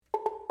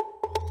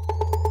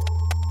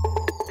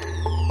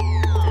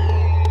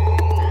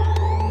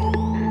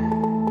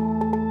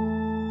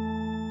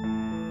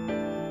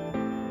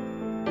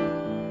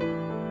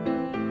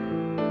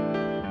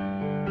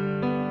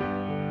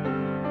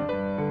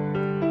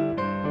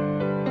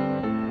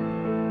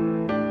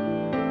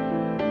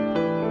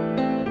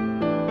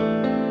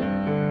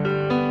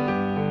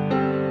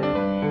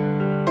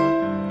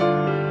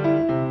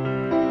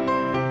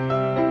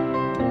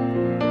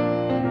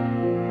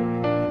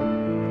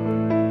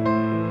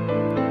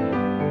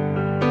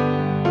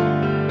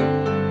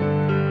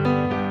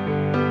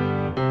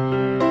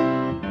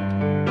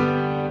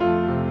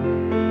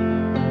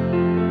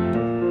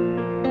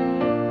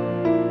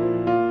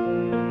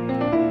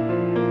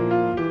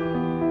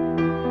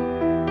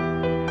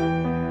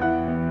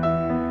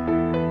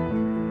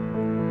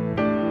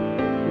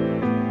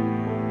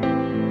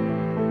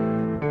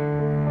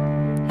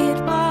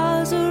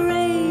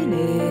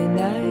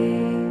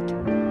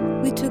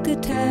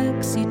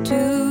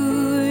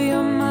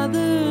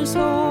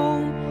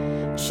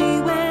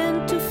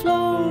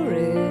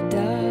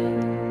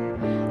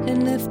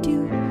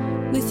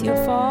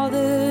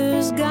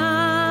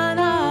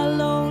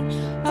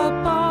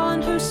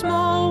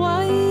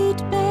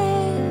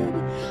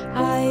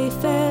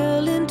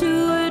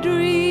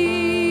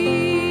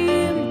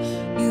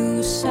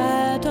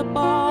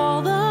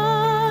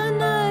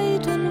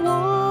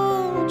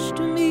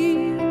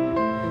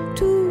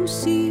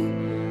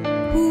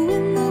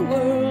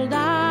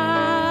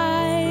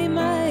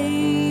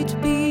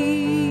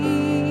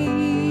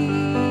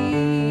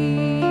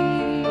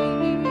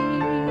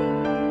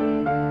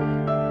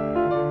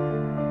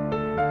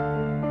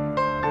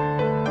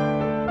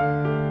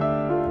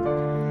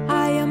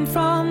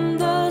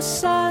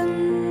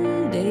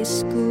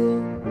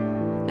school.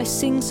 I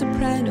sing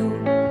soprano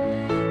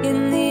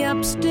in the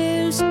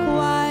upstairs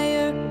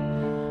choir.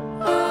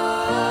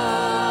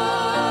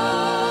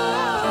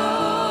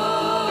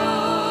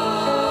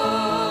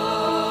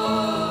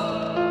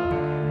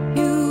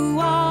 You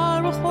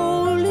are a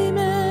holy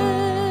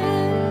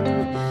man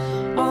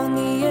on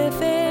the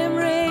FM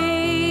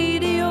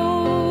radio.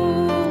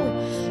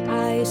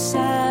 I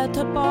sat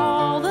up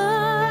all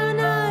the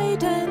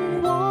night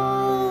and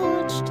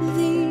watched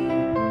thee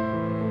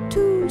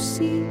to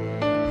see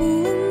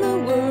who in the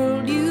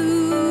world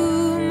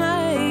you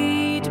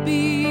might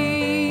be.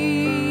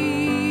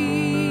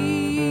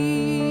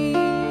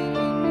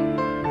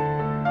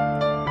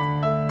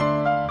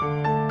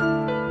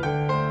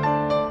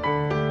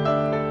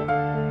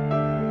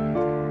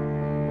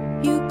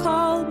 You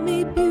called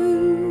me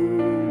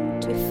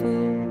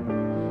beautiful.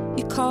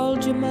 You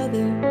called your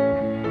mother.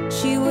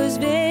 She was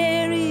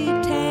very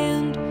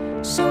tanned.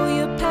 So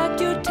you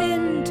packed your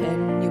tent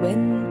and you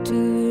went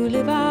to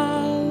live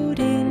out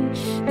in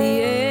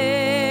the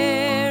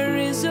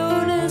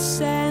Arizona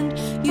sand.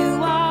 You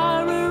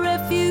are a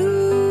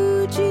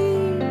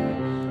refugee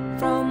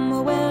from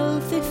a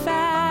wealthy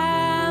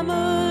family.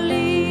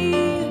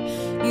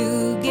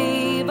 You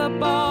gave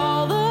up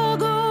all the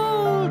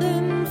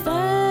golden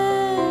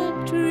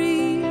factories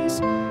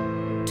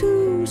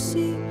to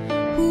see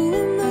who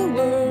in the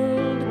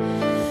world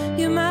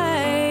you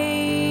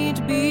might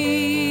be.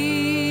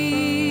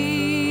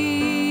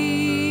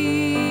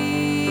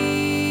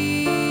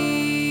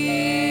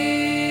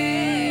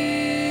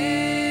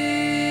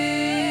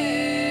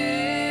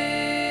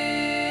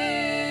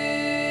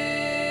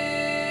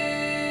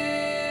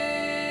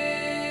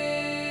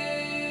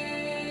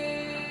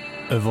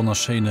 E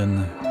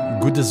wonnerscheinen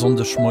gute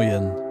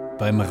Sonndegmoien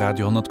beim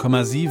Radio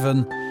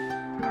 10,7.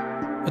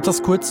 Et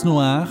ass kurz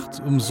no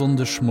 8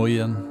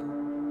 Sonndegmoien.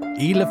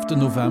 11.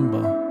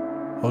 November.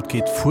 Haut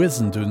geht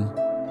Fusen dünn.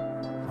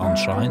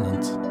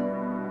 Anscheinend.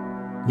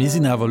 Mi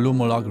sinn awer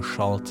Lomola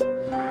geschalt.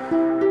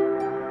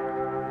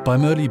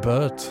 Beim Early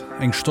Baird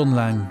eng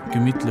stonlang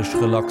gemidtlech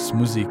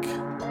Relax-Musik.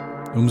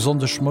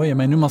 Sonndegmoien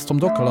mein Nummers am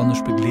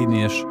Dockerlandech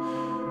begleniech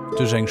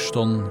duch eng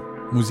Stonn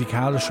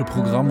musikalsche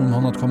Programm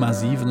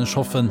 100,7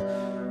 schaffen.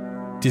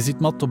 Di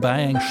sit mat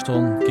vorbei eng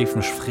Stonn géif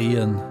mech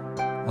freeen.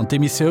 An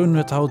d'Emissioun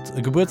huet haut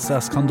e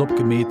Geburtstagskant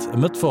opgemet. E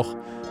Mëttwoch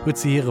huet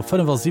ze hire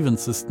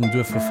 75.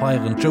 dürfe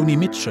feieren Joni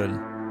Mitchell.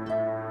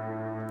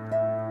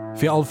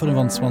 Fir all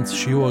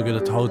 25 Joer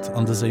gët haut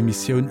an der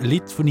Emissioun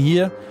Lied vun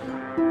hier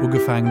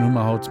ugefang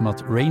Nummer haut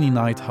mat Rainy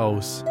Night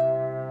House.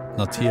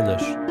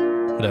 Natierlech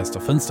huet ass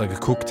der Fënster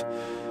gekuckt.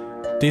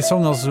 De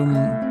Song ass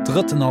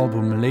dritten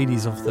Album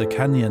Ladies of the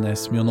Canyon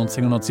ass mir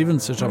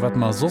 1970 a wat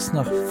mar sos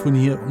nach vun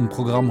hier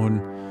Programm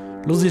hunn.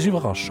 Los ich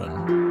überraschen.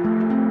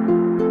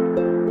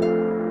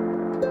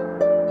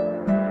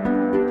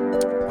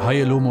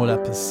 Haie Lomo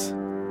Lappes.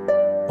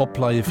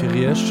 Opleiie fir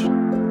Riech,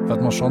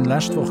 wat mar schon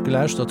lächtwoch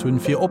geläuscht dat hunn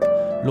fir op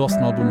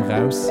losen Album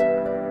raus.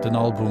 Den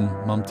Album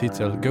mam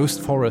Titel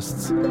Ghost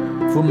Forests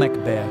vum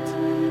Baird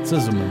ze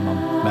summen mam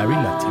Mary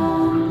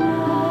Lattimore.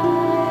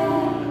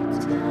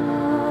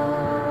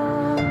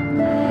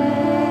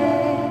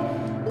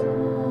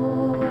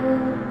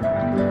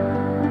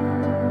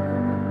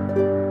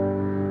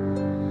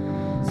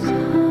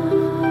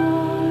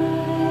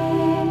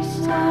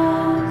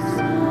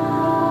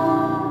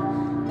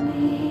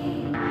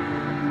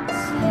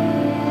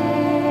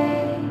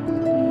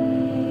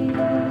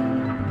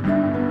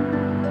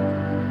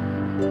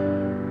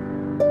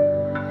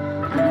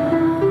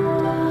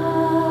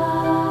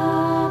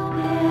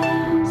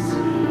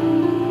 See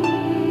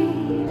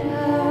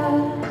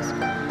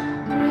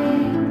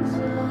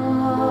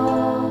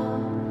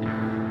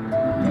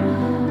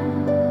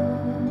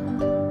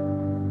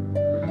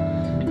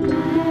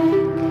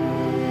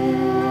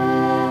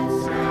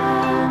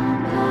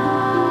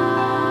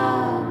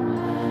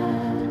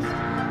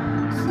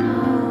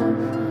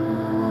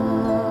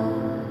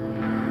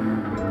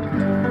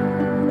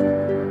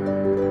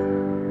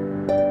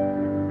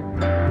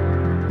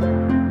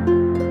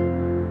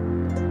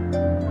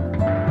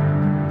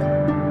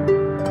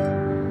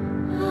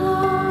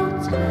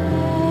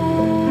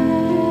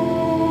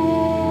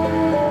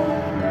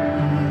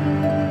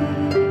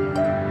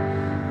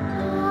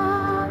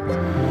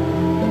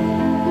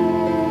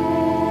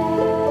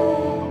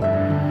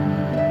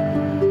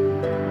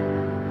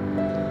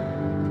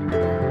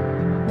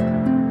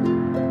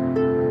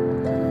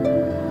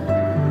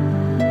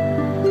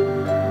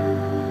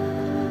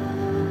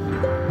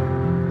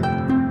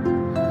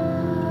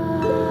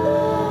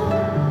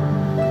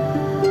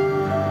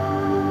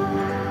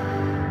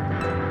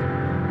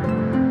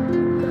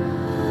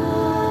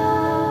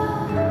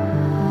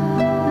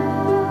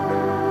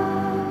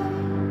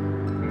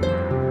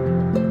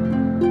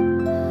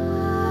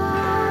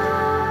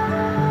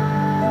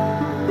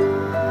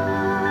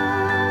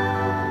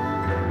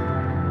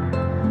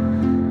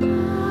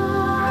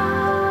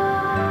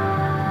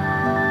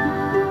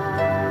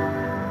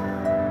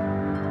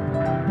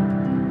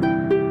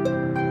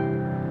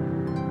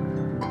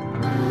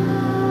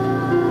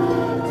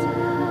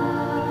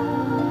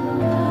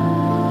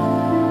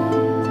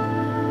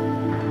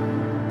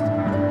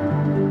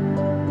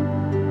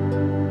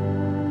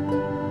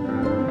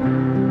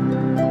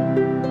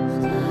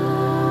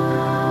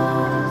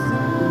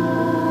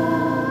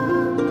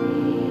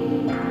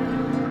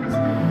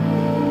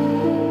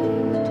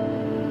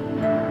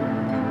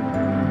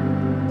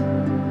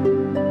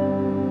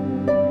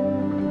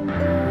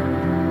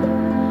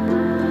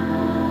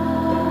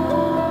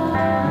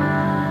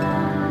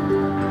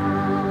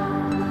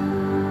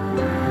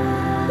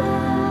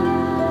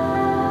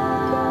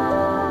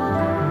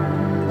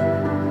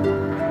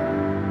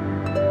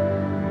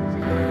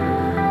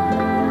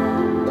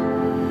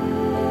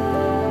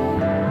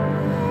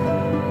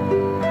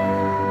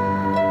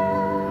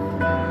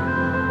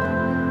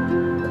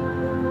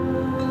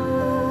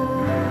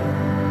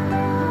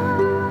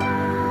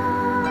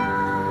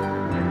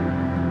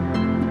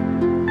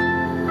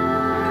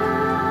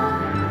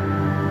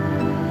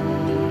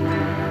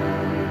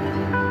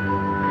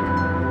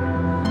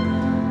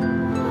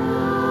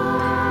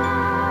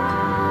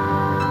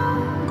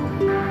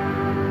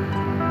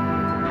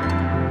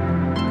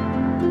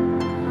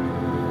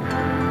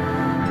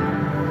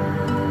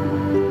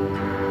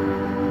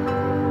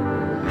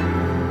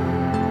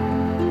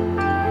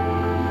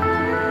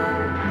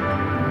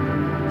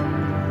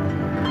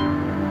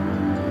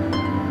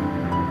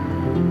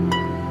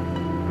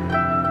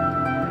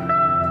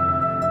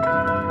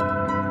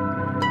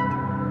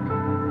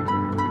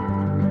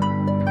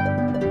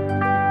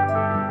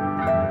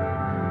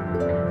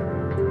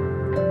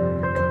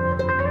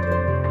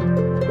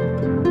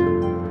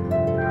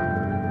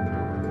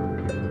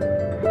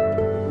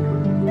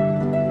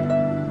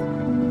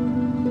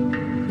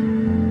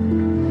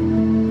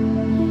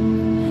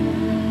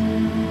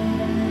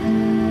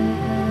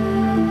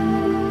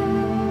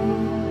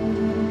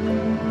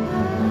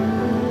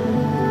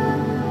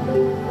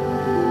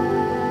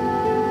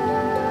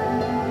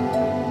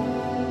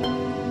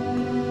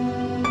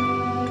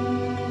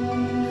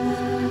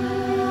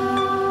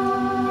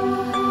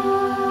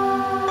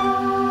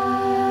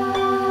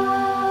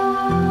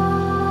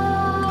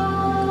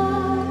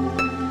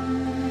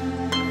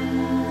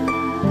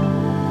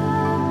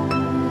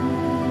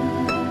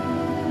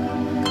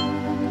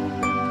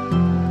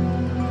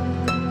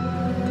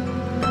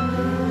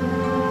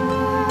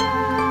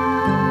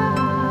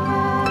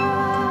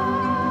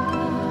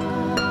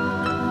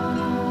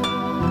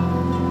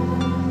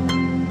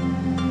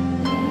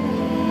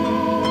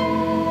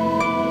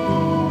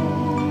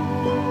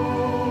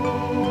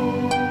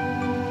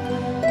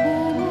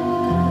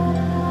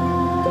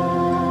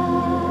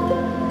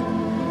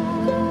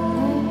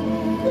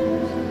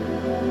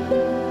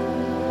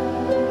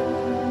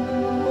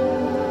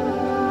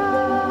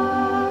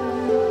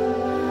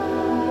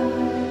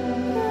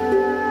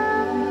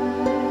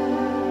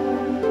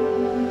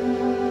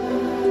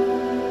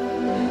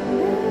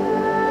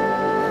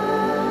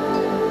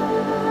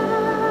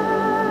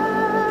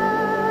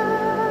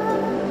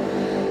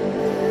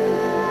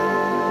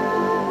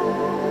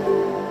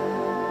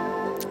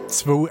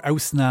Zwo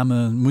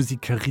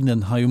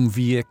Ausnahmemusikerinnen ha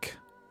Wiek.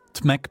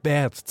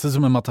 Baird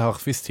zusammen mat der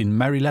Harfistin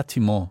Mary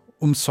Lattimore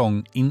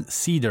Song in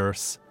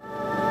Cedars.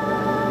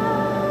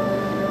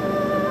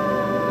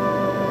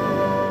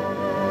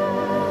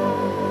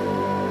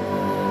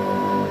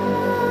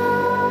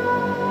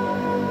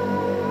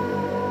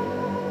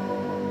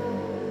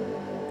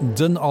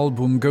 Den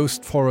Album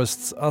Ghost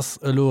Forests ass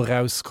elo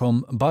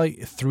rauskom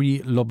bei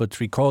 3 Lobed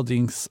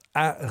Recordings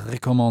a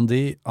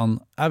rekommandé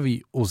an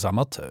avis aux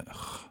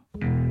amateurs.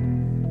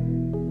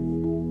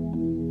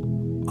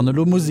 An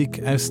lo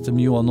Musik aus dem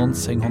Joar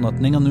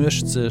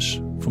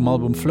 1989 vom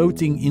Album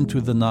Floating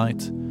into the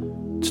Night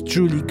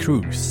Julee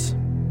Cruise.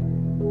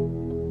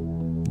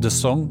 The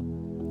Song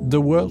The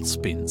World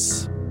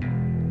Spins.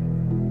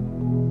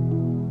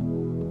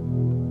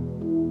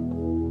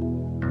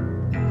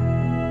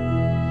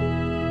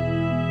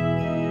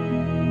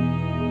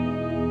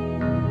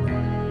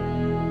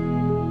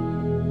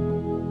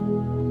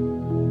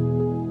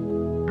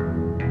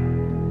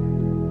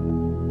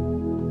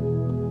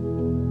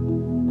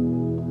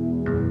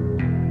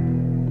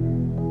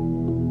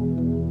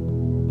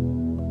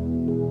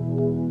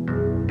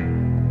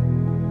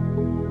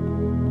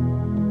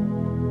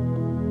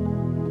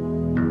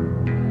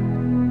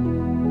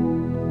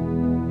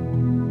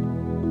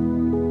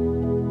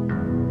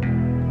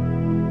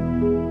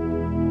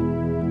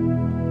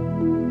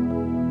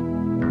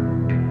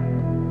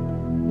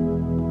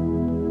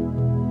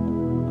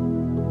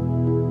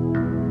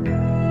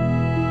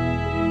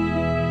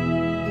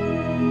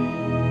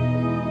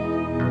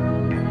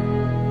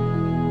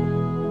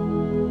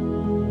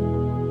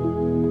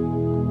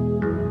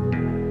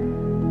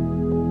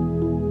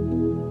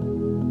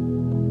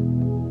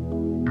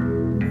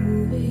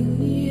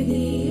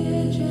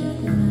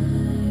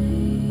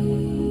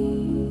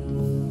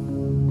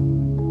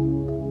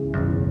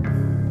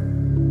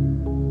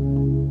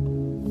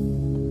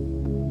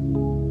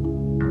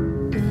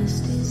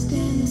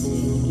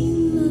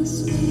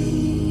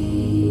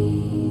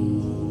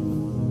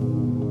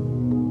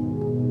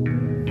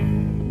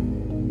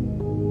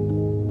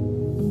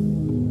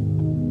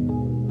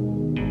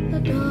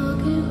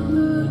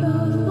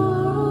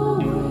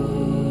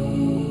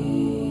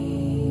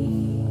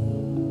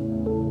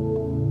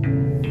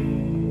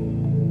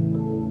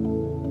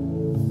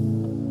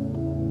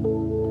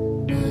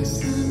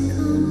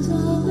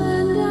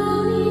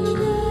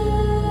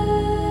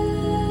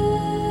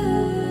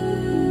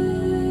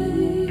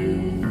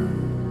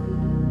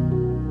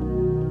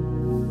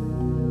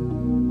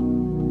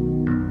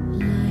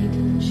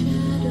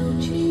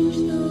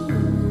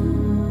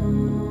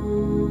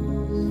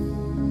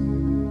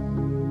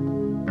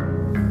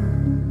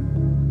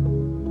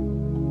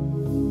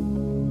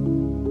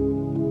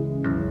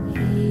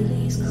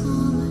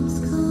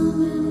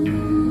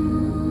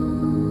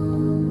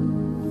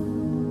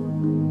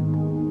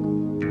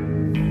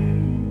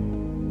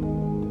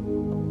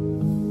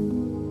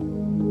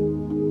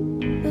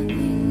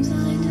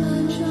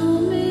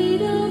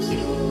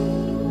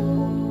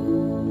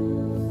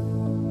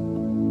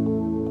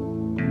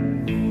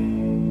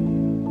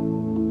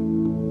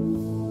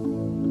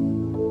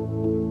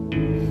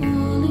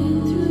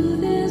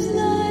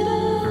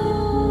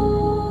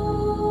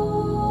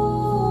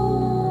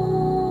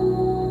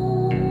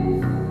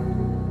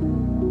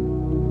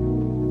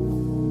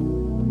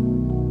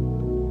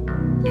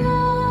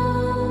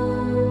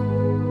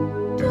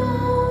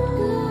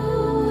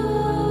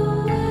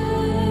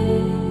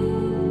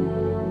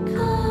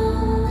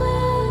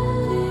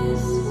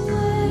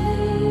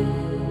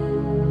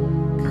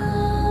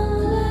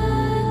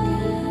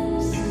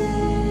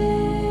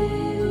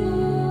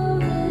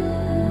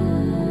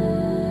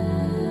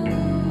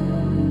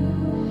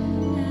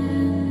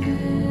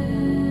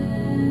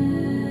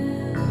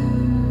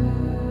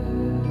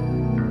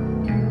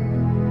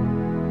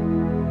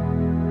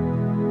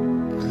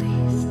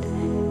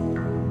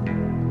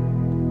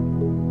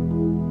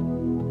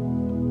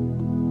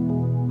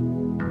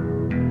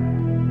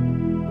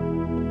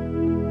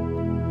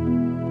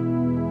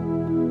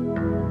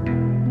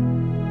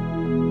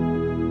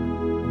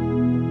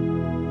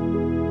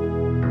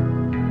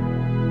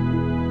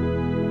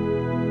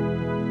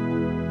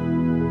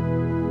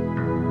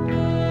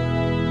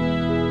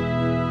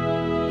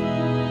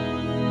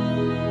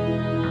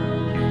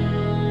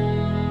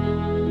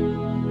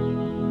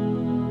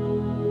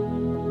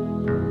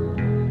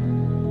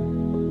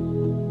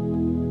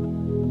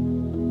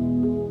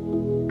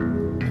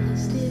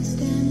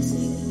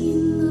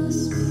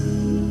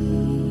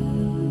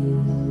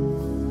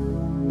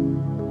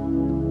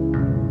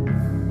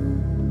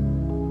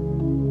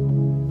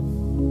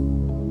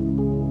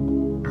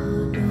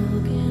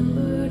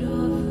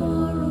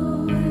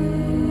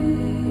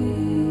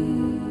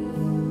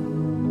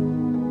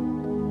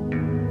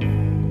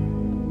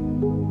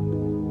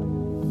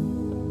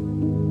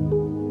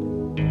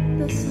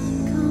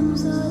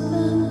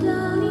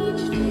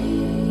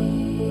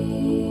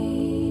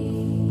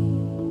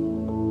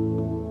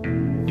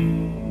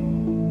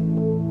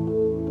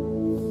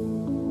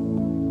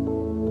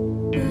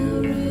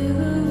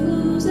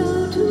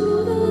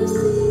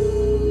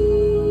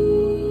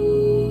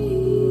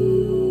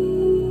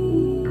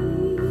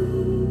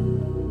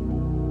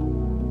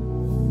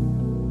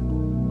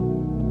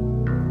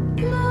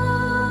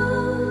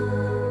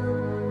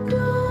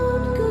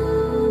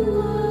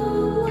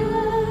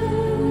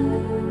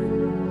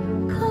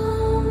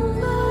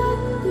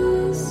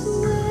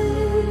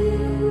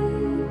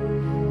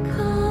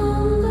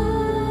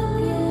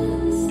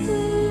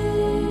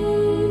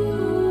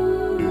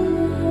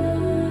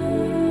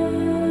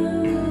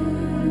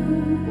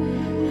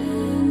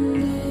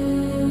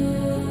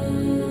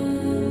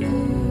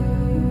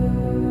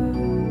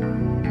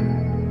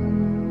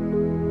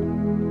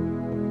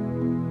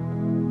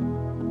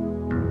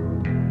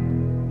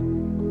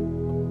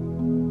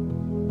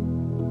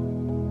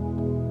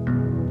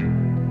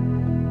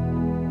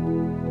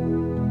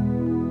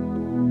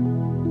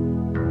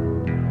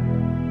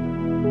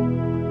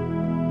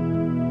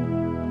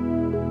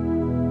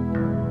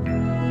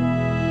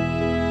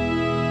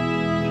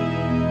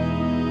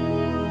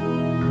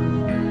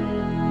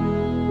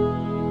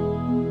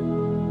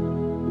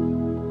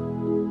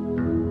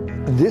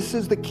 This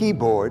is the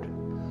keyboard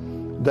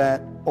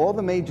that all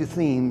the major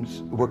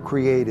themes were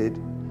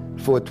created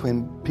for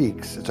Twin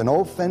Peaks. It's an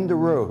old Fender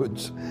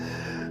Rhodes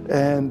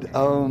and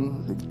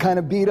kind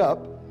of beat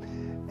up.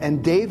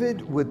 And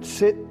David would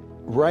sit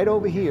right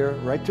over here,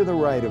 right to the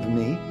right of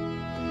me,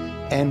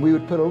 and we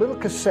would put a little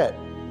cassette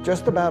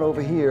just about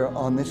over here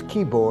on this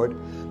keyboard,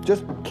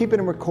 just keep it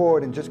in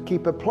record and just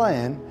keep it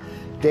playing.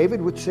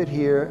 David would sit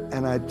here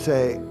and I'd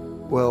say,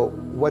 well,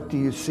 what do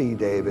you see,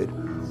 David?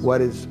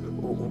 What is,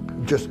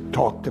 just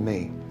talk to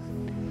me.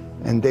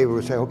 And David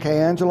would say, okay,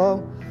 Angelo,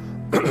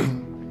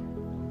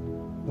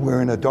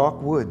 we're in a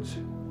dark woods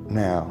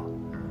now,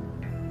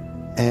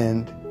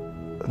 and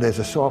there's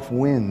a soft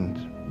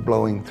wind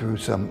blowing through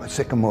some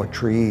sycamore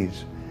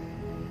trees,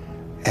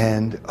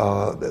 and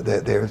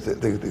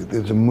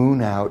there's a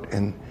moon out,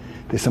 and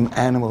there's some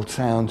animal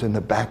sounds in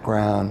the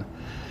background,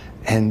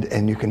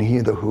 and you can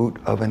hear the hoot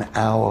of an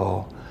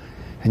owl,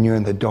 and you're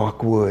in the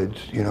dark woods.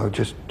 You know,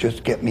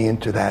 just get me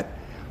into that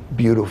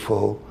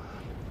beautiful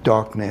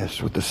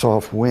darkness with the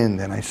soft wind.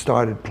 And I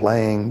started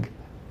playing.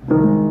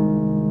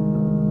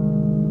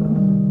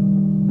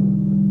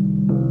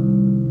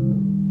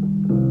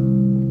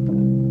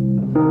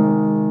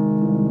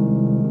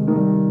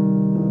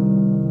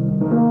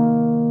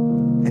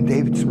 And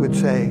David would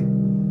say,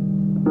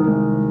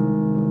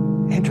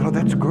 Angelo,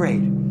 that's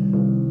great.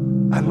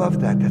 I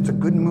love that. That's a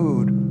good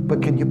mood.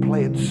 But can you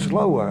play it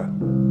slower?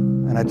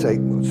 And I'd say,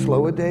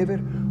 slower,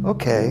 David?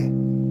 Okay.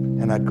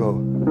 And I'd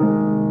go.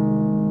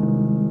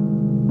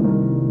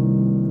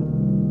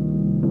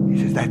 He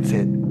says, that's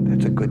it.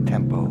 That's a good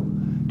tempo.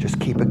 Just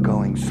keep it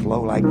going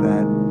slow like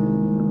that.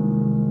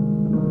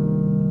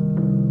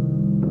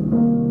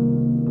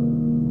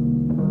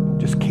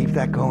 Just keep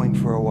that going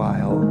for a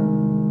while.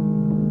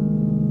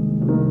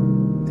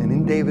 And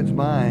in David's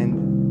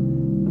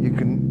mind, you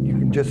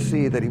can just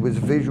see that he was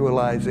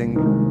visualizing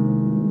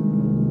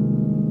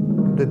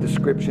the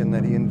description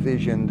that he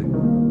envisioned.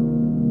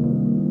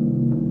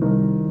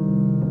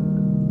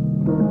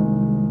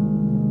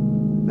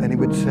 Then he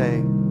would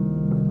say,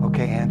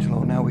 okay,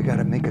 Angelo, now we got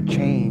to make a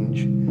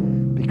change,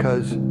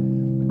 because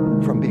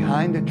from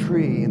behind a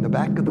tree in the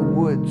back of the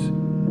woods,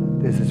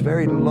 there's this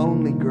very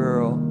lonely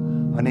girl.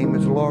 Her name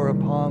is Laura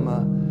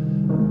Palmer,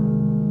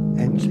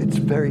 and it's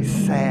very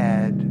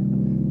sad,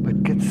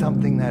 but get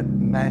something that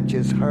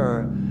matches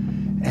her.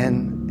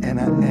 And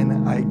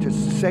I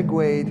just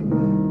segued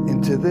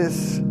into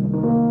this.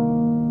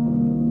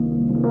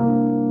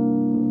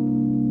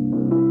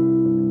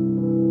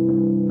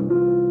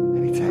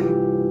 And he'd say,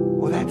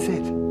 well, that's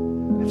it.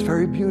 It's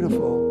very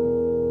beautiful.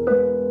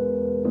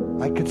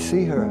 I could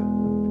see her.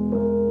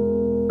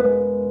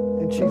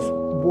 And she's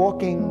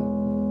walking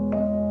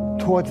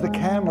towards the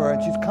camera,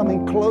 and she's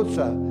coming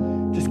closer.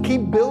 Just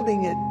keep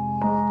building it.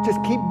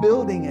 Just keep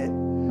building it.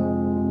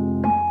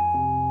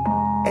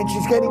 And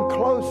she's getting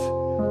close.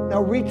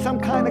 Now reach some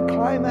kind of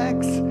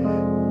climax.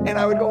 And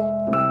I would go,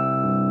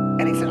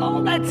 and he said,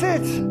 oh, that's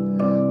it.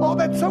 Oh,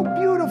 that's so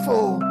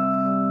beautiful.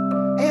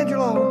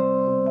 Angelo.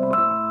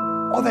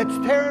 Oh, that's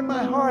tearing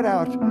my heart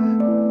out.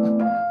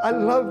 I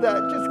love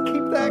that. Just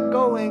keep that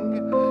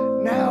going.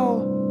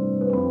 Now,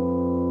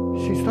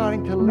 she's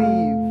starting to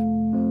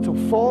leave. So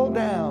fall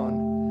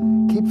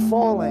down. Keep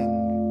falling.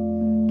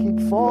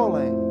 Keep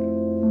falling.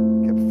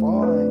 Keep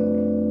falling.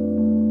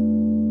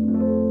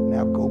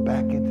 Now go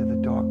back into the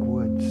dark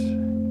woods.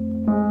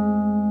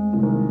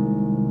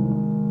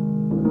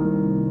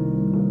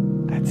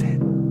 That's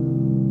it.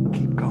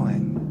 Keep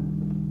going.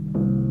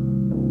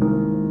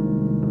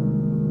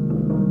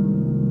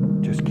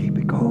 Just keep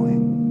it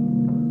going.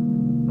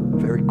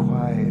 Very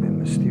quiet and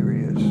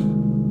mysterious.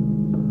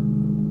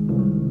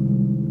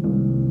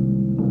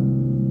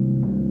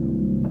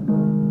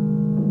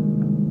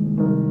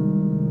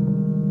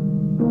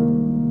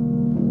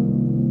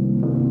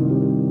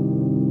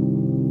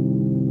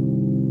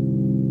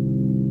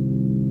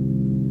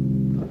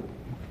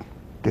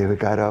 David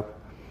got up,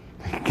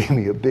 he gave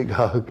me a big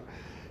hug.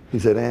 He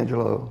said,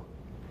 Angelo,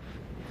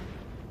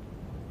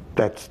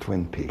 that's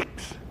Twin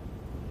Peaks.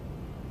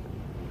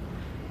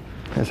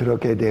 I said,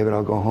 okay, David,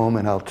 I'll go home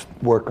and I'll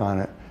work on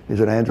it. He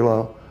said,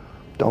 Angelo,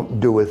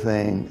 don't do a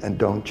thing and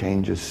don't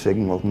change a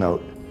signal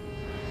note.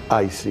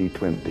 I see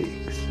Twin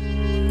Peaks.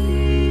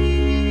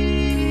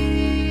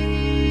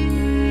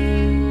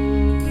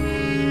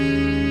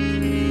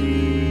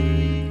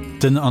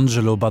 Den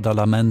Angelo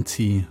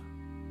Badalamenti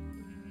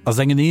as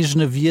engen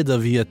egene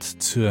Wider wird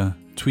zur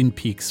Twin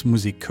Peaks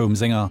Musik kom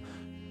Sänger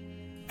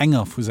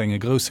enger vu senge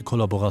grosse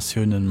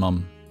Kollaborationen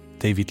mam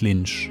David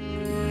Lynch.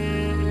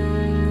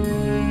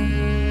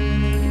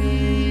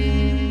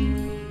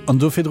 An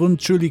dofir rund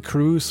Julee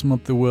Cruise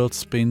mat The World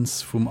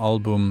Spins vum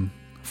Album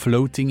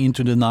Floating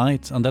into the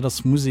Night, an der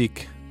das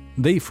Musik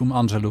déi vum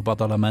Angelo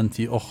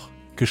Badalamenti och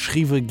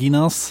geschriwe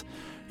ginnners,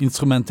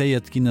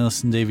 instrumentéiert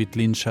ginnners David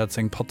Lynch hat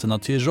seg Patte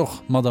natürlich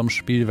och mat am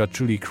Spiel, wer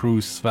Julee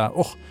Cruise war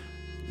och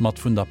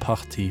mat vun der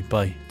Party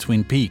bei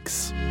Twin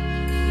Peaks.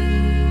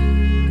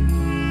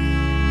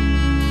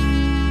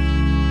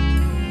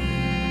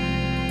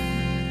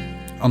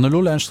 An der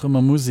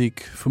Lollenströmer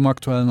Musik vom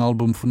aktuellen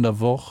Album von der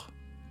Woche,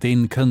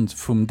 den kennt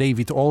vom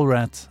David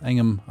Allred,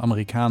 engem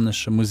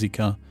amerikanische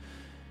Musiker.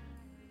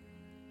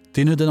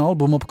 Den hat den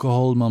Album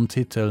abgeholt am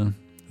Titel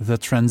The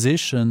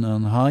Transition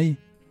and High,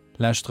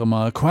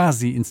 Läströmer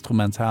quasi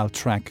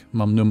Instrumentaltrack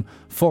mam Numm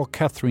For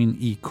Catherine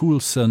E.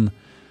 Coulson.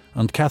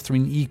 Und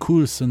Catherine E.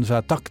 Coulson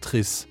war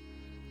d'Aktrice,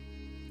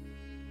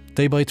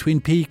 die bei Twin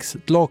Peaks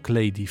d'Lock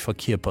Lady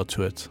verkörpert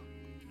huet.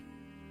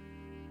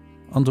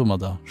 Und dummer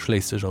da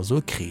schlägt sich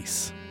also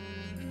Kris.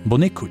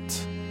 Bon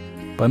écoute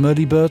bei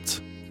Early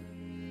Bird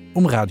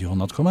Radio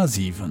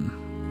 100,7.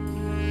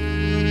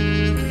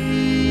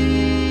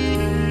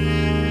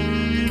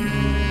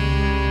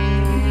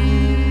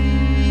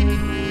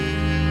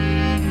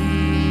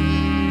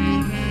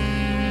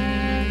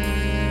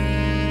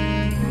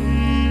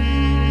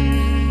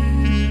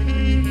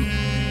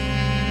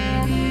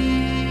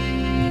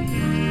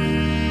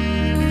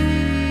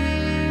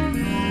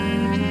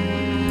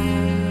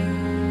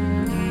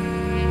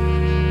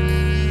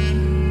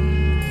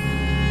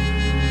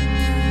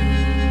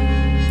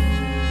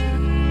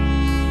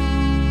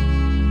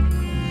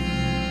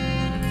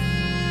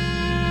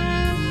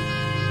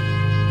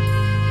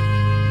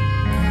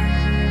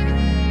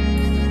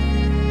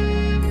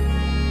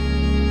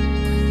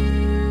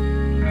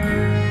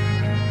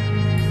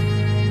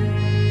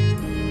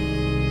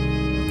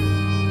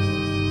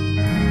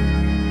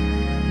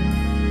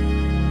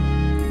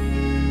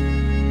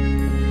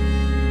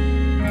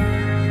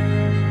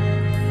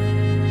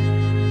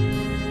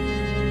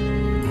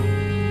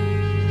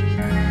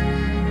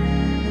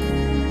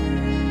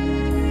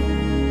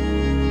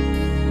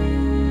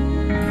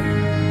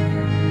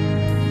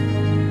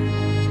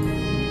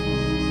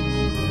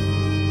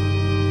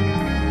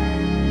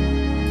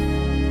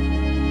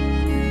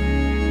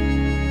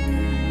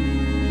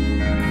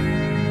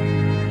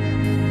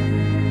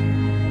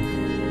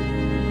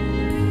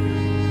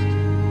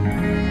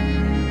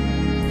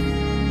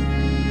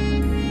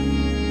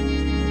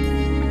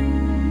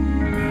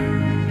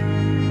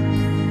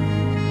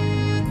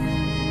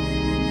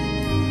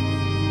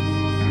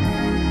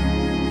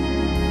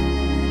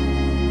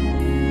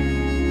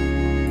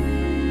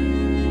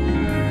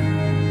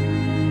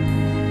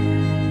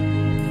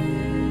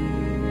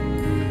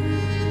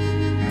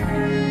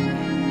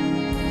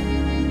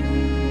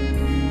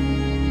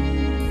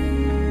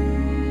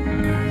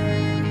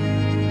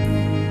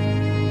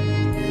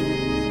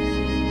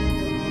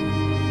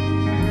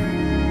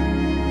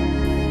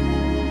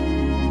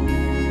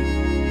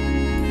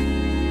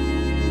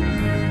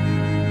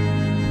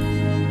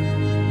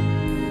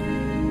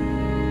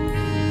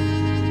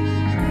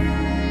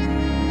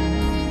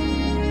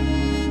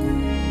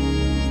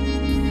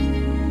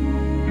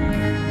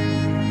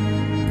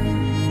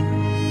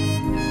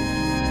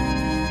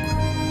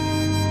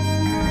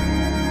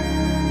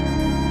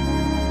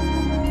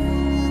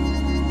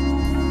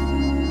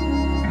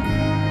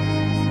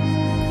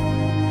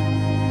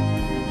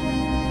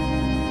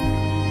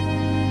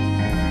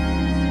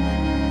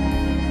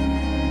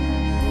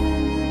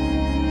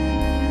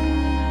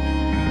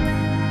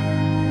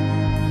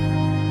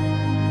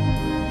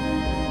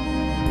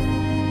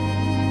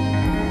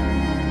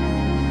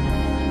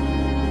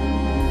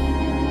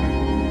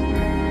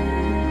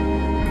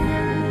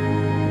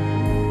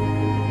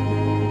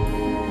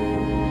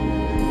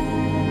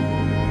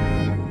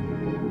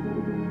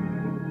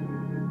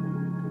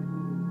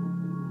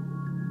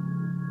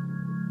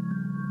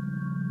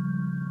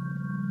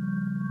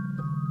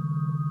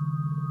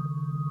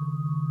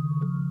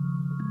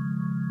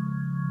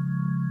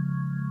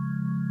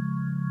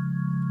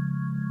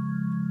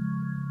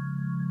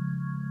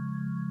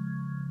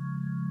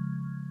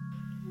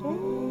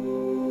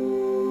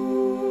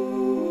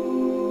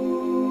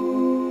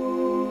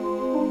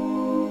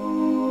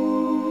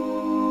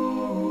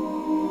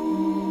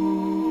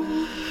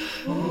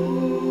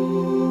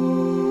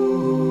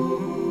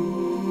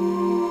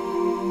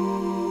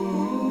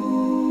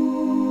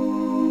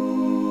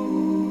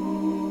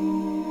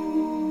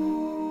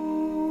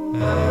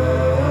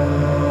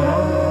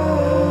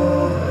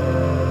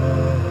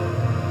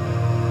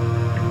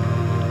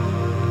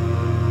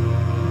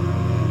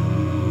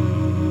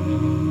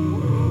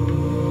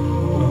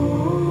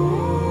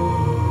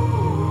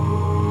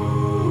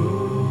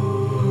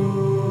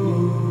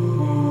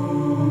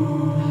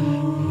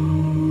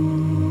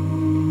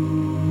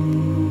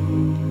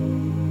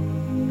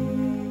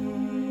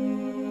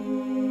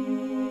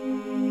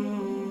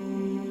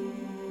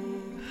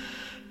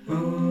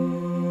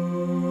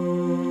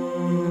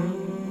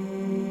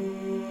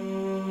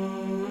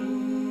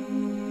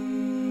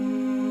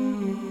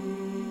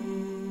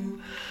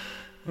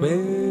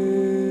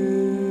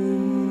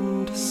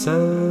 Wind, sun,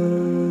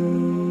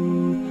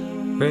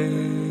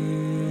 rain,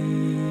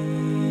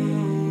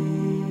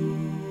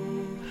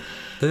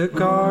 the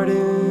garden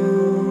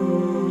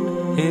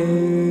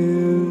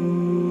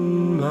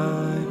in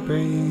my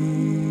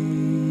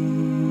brain,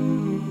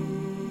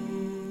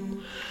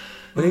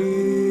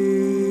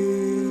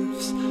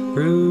 leaves,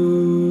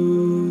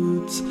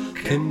 roots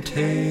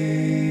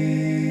contain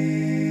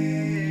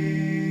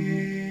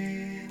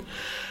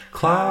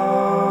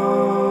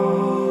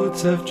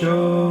clouds of joy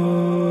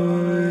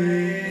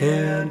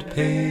and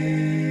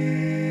pain.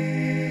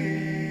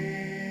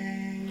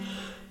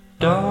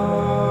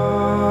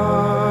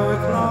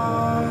 Dark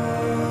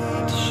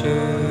light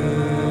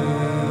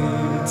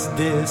shades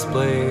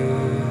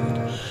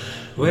displayed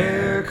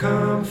where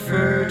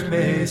comfort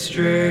may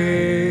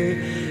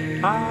stray.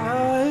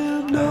 I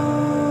am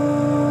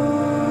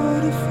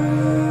not afraid.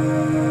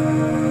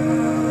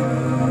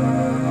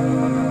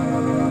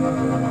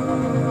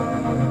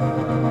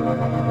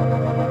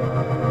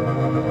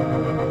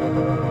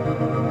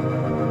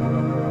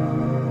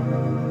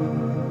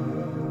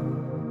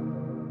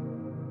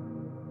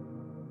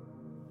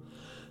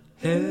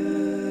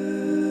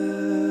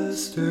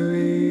 History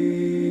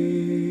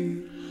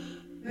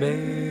made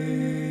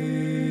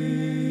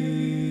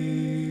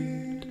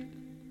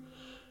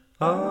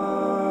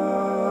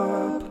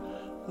up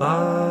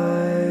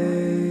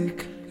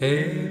like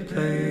a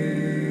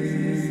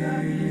play,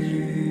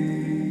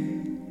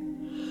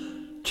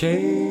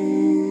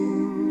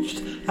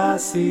 changed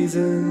as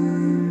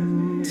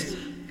seasons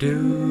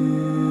do.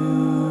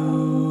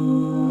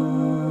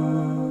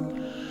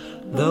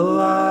 The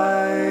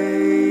lies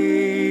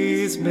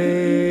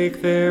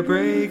make their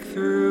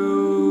breakthrough.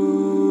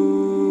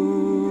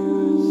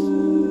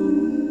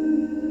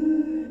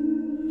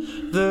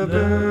 The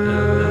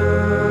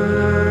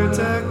birds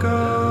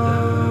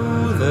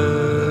echo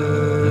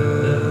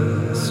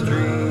the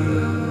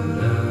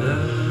stream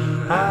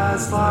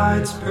as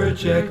lights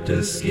project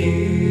a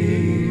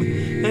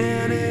scheme,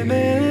 an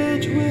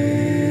image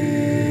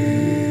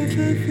with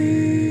a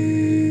theme.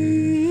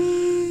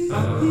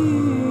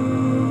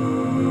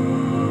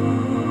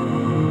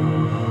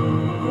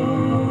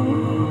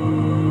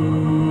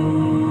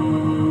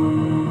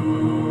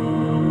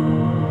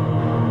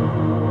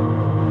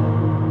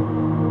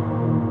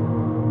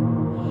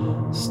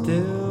 Still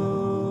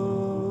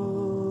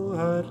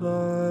I'd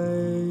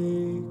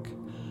like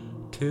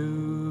to.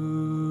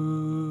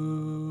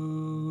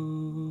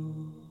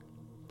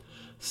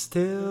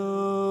 Still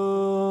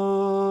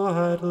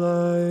I'd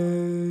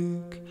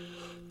like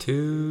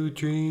to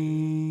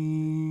dream.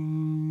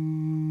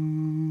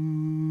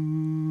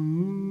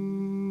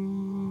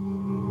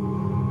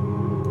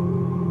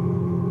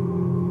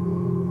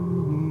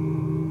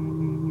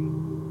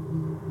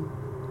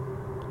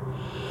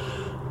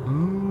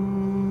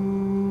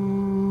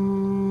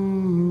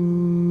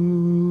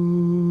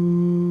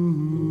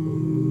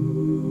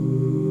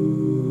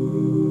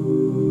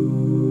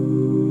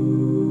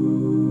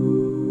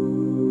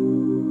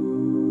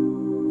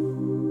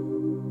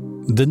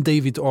 Den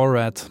David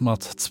Allred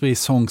mat 2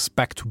 Songs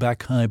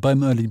back-to-back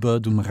beim Early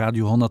Bird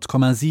Radio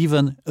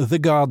 10,7 The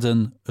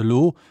Garden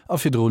Lo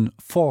afirrun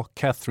for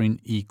Catherine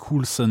E.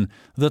 Coulson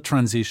The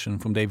Transition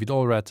vom David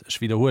Allred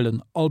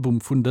wiederholen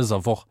Album vun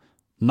dieser Woche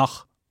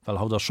nach, weil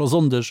haut schon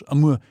Sonndeg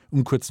am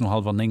kurz noch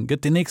halber eng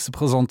gëtt die nächste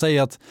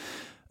präsentéiert.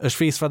 Ech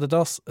wees wat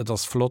das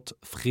flott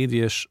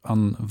friedlich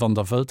an wann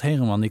der Welt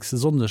her an nächste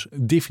Sonndeg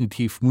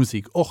definitiv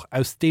Musik auch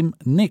aus dem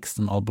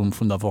nächsten Album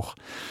vun der Woche.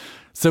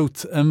 So,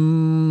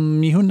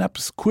 mi hunn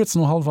Apps kurz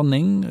no halber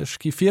eng, Ech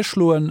gi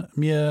firschloen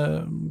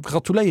mir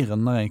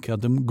gratuléieren Neker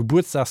dem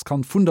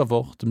Geburtstagskant vun der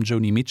Woche dem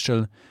Joni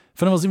Mitchell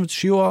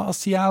 75 Joer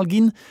asial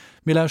ginn,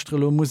 mir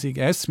laustrelo Musik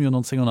aus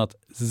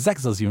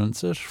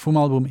 1976 vum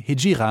Album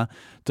Hejira,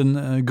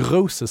 den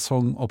grosse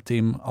Song op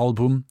dem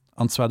Album,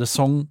 anzwa de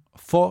Song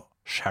for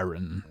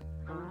Sharon.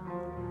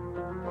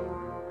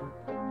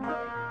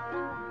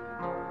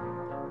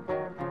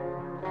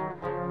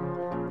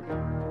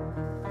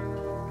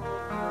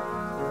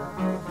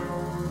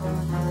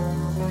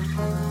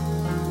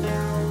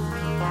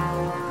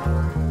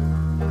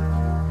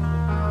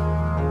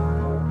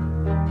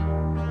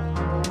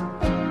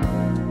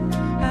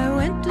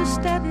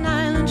 Staten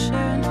Island,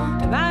 Sharon,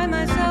 to buy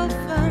myself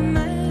a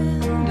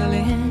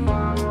mandolin.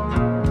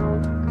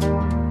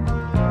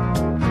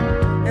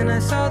 And I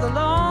saw the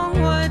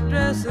long white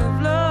dress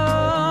of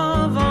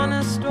love on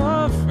a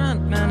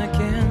storefront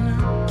mannequin.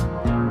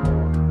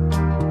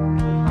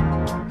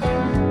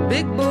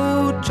 Big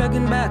boat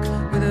chugging back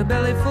with a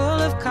belly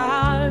full of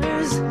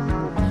cars,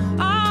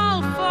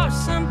 all for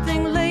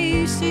something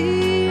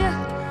lacy.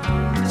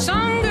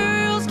 Some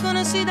girl's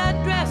gonna see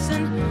that dress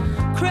and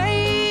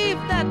crave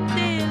that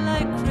day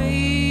like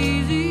crazy.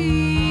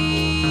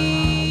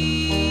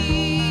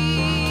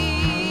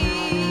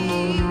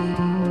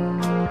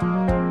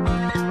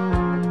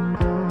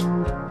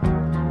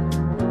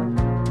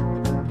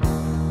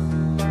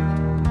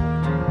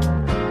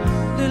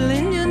 Little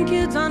Indian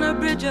kids on a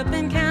bridge up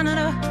in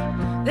Canada,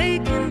 they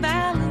can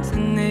balance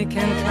and they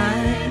can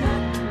climb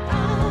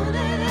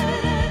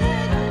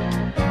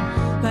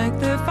like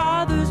their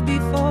fathers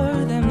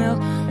before them. They'll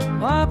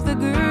walk the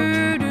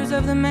girders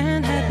of the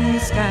Manhattan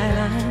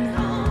skyline.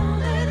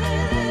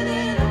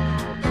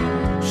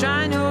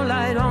 Shine your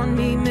light on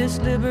me, Miss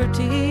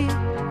Liberty,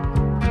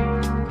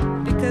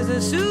 because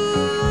as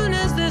soon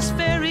as this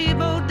ferry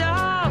boat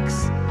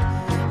docks,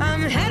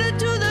 I'm headed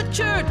to the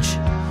church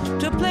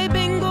to play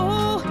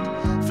bingo.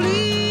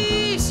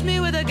 Fleece me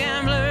with a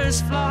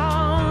gambler's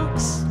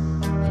flocks.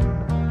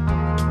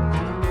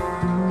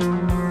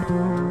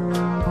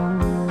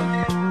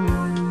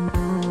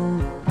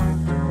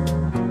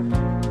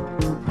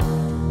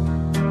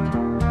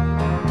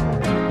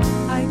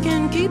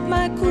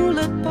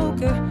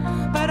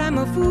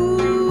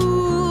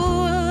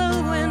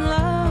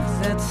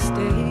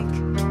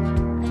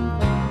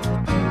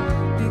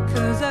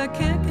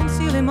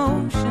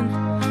 emotion.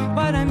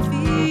 What I'm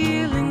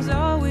feeling's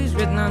always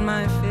written on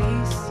my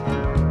face.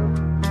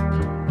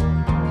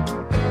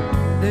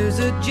 There's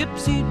a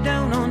gypsy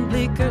down on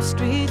Bleecker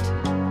Street.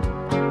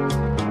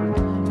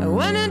 I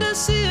wanted to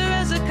see her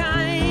as a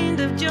kind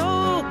of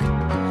joke,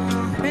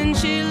 and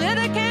she lit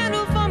a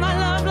candle for my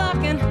love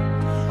lock, and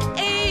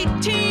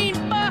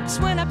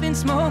 $18 went up in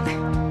smoke.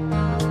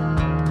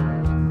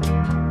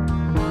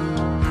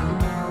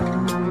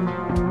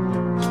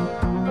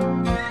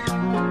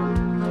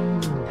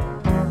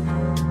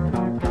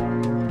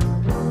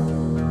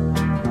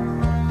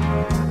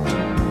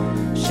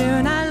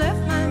 Sharon, I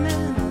left my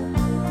man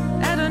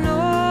at a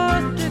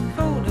North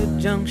Dakota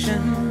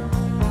junction,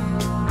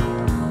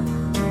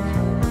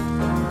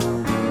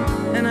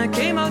 and I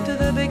came out to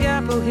the Big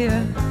Apple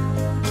here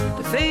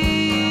to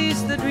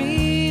face the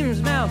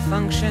dream's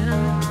malfunction.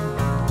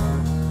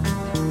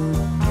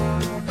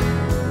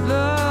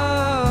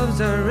 Love's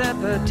a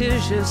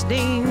repetitious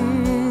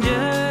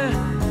danger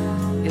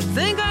you'd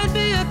think I'd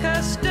be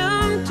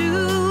accustomed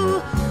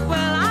to.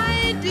 Well,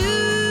 I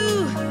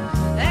do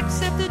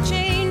accept the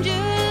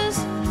changes,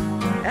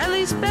 at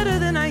least better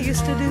than I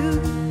used to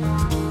do.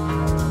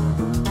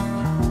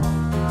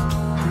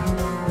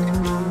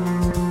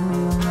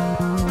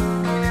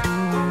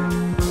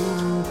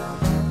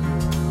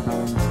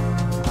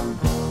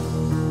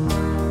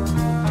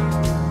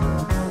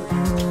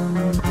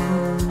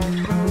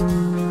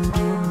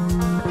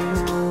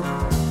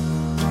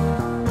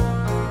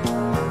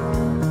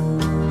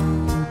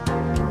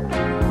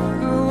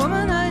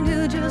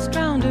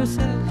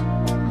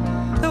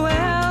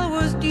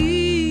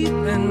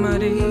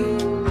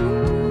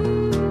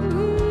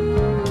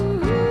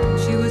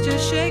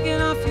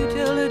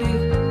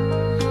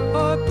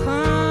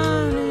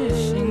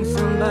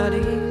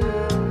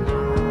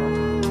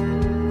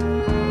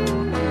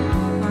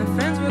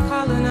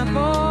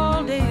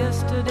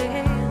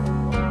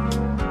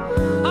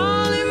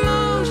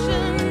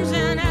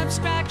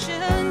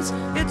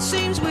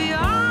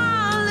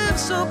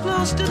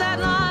 To that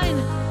line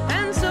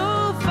and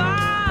so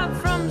far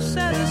from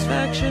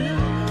satisfaction.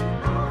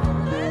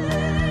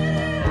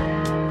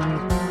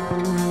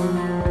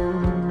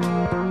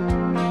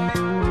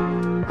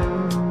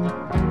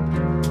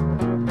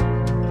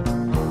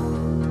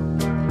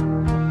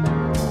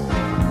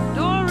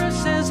 Doris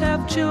says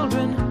have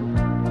children.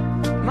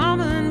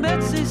 Mama and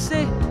Betsy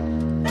say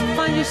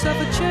find yourself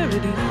a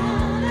charity.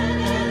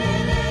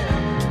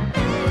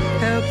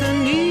 Help the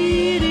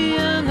needy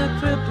and the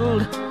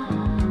crippled.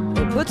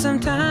 Put some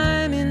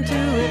time into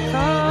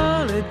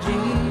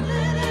ecology.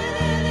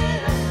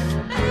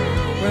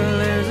 Well,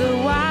 there's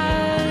a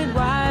wide,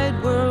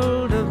 wide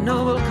world of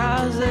noble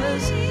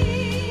causes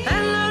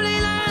and lovely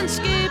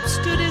landscapes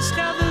to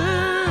discover.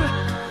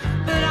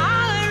 But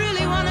all I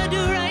really want to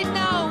do right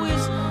now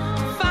is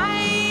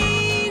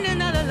find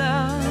another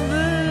lover.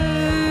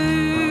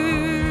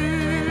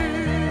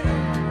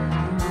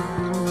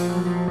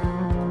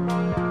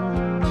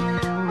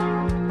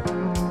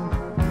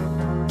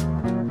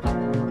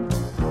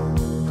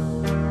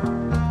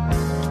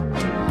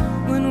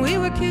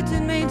 Kids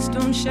in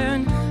Maidstone,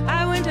 Sharon,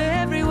 I went to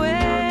every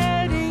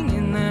wedding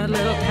in that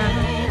little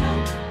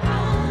town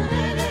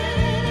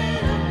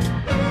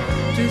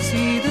to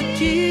see the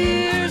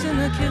tears and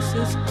the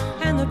kisses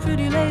and the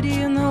pretty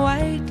lady in the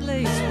white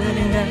lace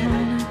wedding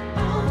gown,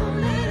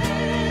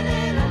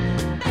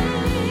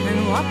 and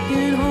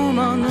walking home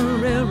on the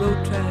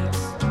railroad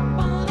tracks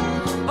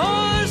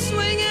or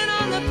swinging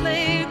on the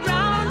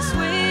playground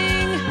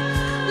swing.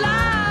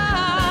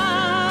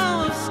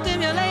 Love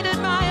stimulated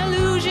my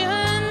illusion.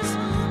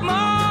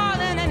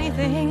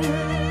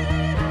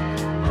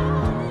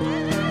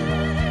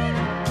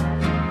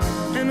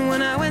 And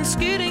when I went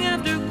skating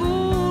after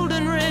Gould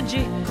and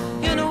Reggie,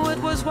 you know it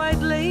was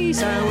white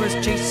lace I was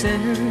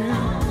chasing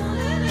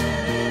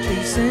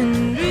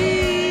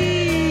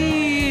dreams.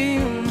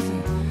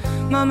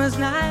 Mama's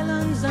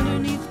nylons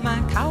underneath my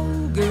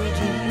cowgirl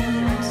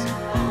jeans.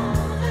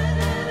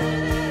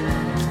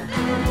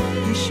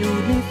 You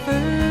showed me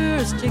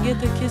first to get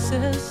the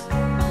kisses,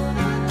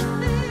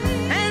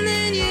 and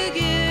then you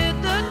get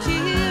the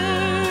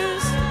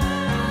tears.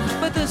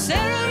 But the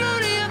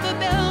ceremony of the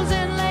bells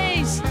and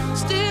lace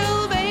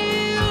still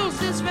veils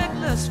this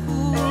reckless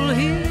fool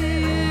here.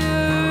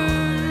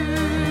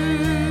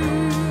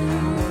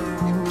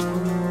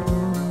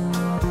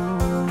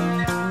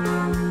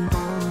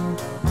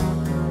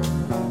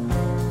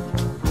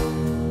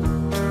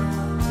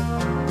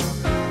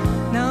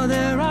 Now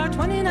there are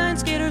 29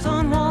 skaters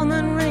on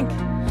Wallman Rink,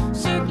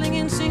 circling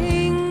in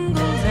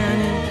singles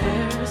and in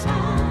pairs.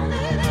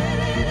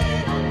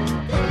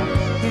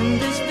 In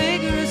this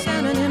vigorous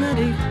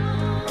anonymity,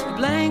 a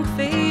blank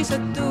face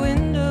at the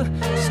window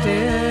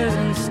stares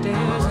and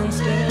stares and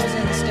stares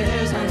and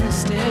stares and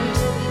stares.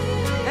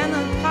 And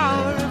the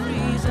power of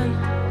reason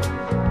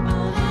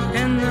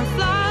and the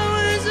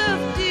flowers of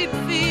deep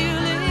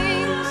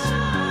feelings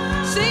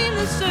seem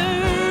to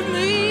serve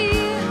me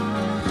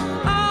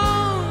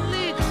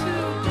only to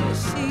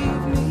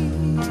deceive me.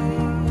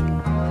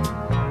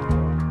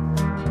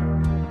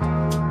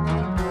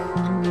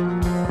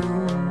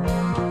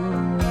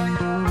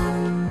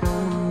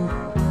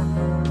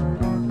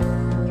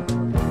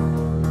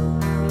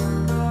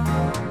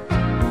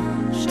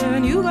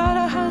 when you got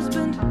a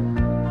husband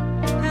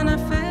and a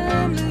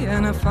family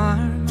and a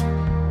farm.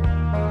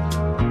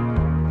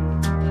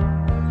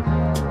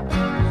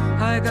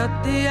 I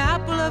got the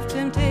apple of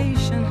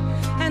temptation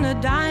and a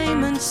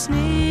diamond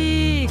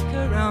snake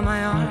around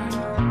my arm.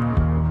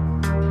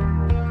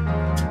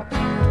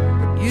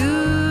 But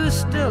you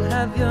still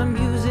have your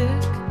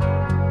music,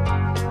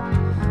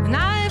 and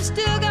I've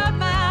still got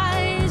my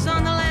eyes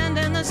on the land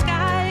and the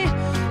sky.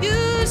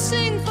 You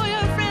sing for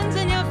your friends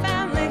and your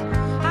family.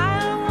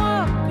 I'll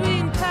walk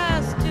green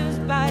pastures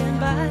by and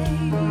by.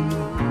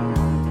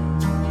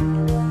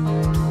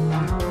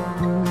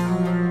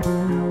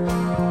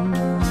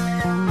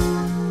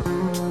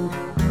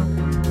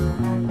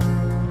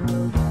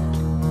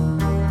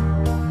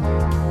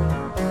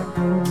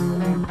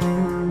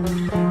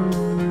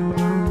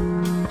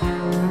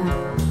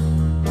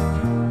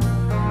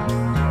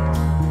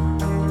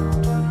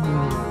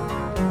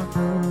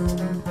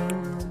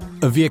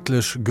 E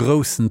wirklich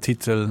großen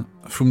Titel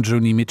vom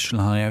Joni Mitchell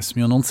aus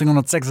mir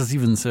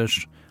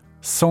 1976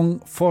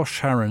 Song for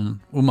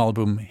Sharon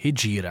Album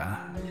Hejira.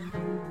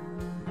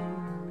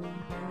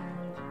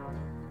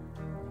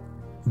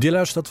 Die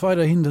lässt dat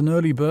weiterhin den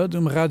Early Bird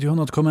Radio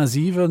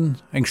 10,7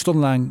 eng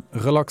Stunde lang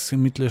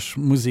relaxgemidtlech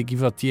Musik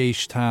iwwer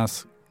Dieicht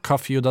has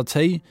Kaffee oder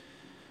Tee.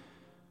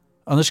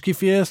 An ech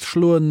gif erst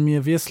schloen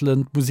mir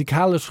wieslend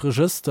musikalisch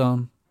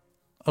Register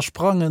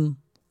ersprangen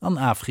an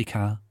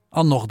Afrika,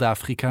 an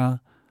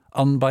Nordafrika,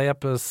 an bei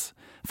Appes,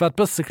 wat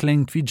bësse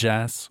klingt wie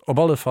Jazz, op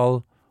alle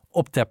Fall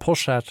op der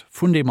Pochette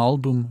vun dem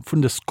Album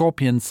vun de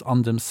Scorpions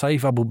an dem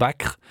Saif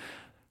Bakr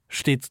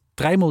steht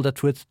dreimal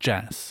dat Wort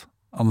Jazz.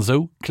 An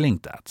so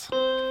klingt dat.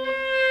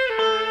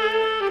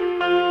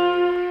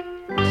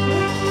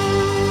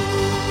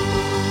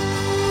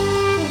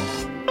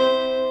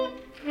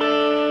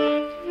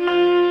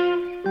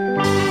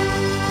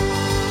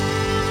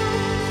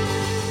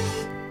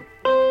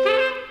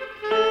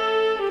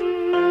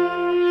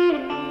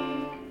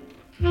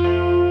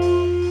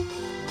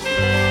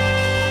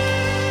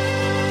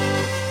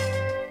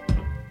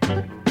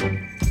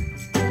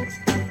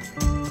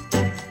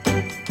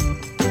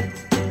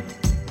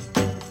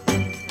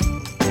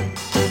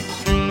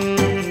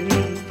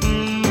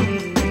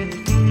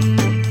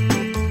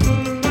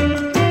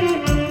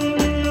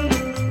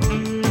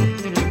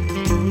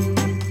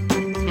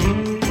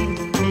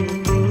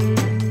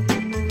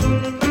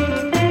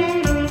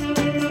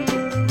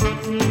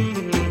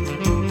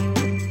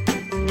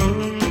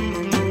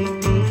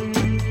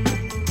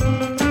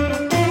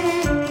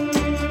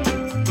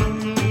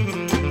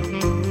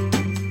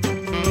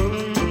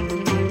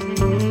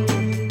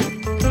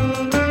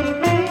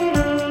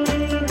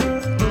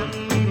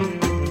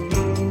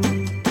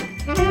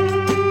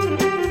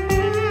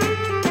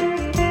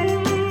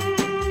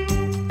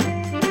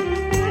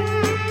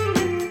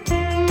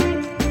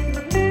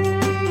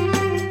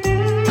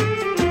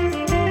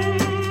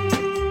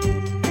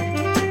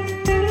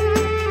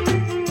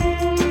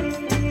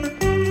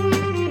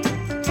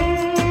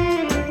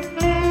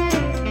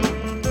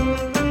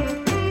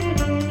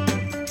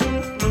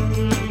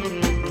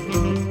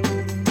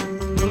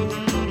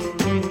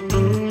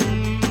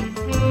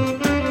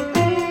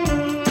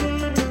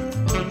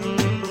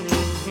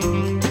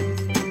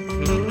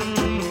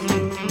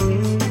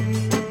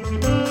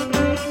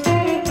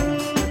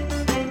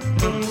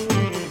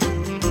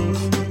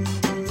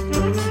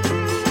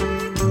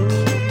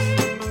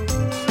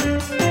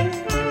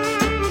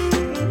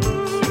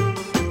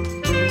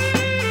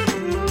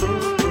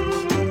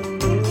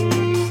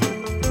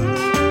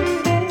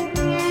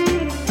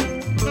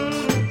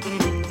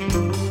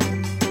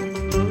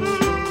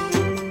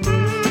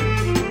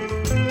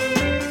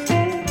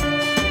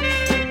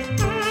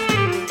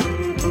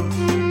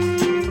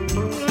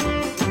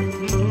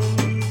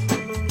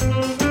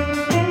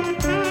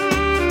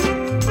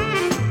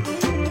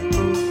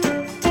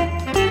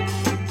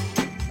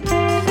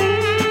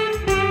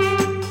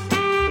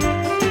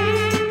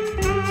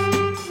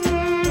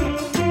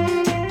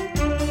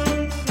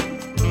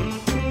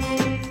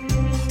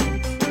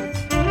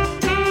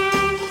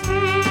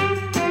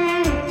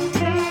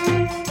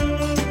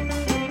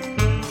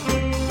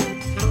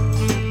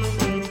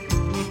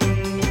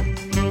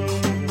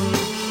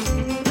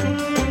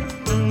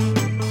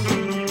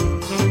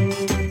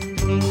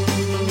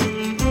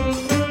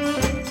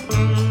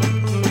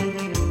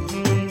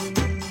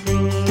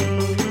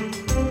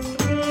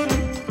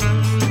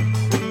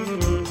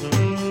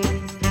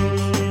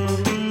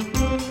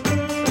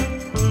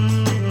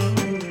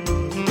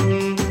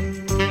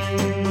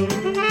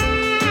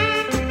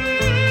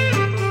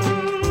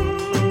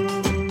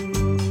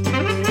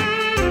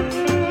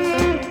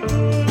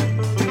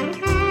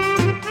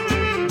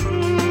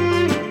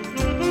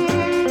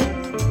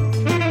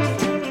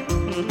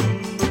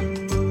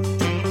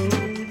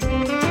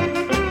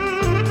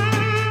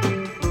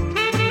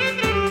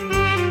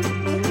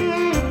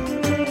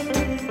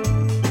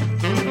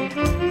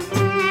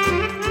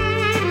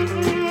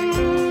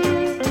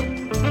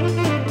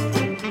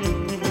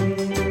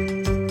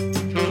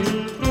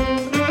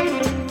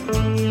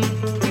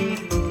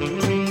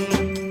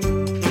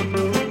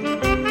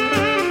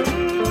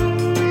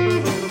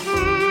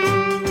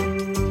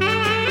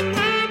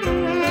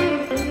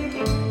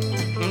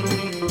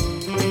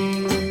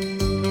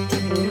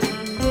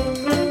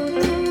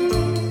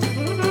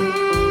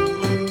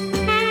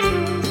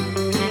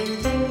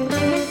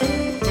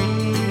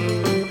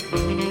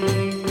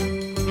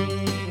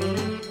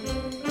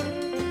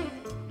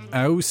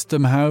 aus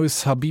dem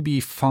Haus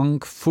Habibi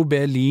Funk vu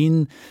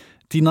Berlin,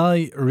 die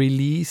neu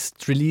Release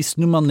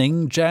Nummer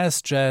 9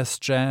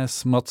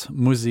 Jazz mat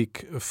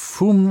Musik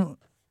vum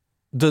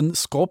den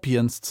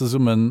Scorpions zu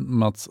summen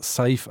mat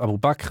Saif Abu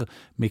Bakr,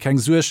 me keng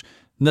such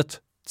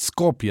net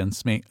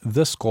Scorpions, me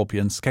the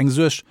Scorpions, keng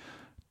such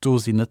do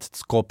sie net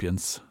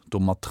Scorpions, do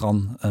mat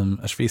dran,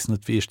 ich weiß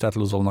nicht, wie ich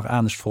Städtler soll noch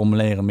ernst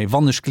formulieren, me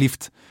wann ich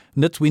klift,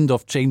 net Wind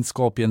of Change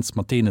Scorpions,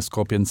 Martine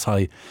Scorpions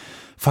sei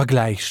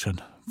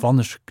vergleichen, wann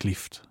ich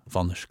klift.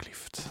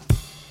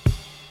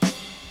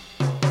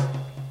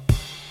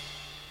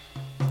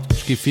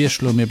 Ich gebe 4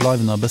 Schlo, mir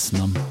bleiben ein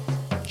bisschen am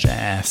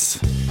Jazz.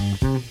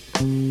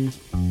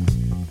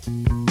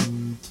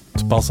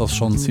 Das Bass ist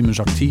schon ziemlich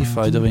aktiv,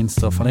 weil der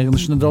Winster von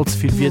eigentlich nicht allzu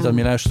viel wieder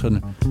mir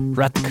lauschen.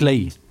 Red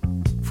Clay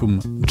vom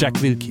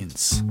Jack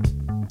Wilkins.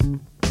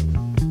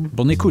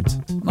 Bon écoute,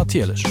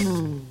 natürlich.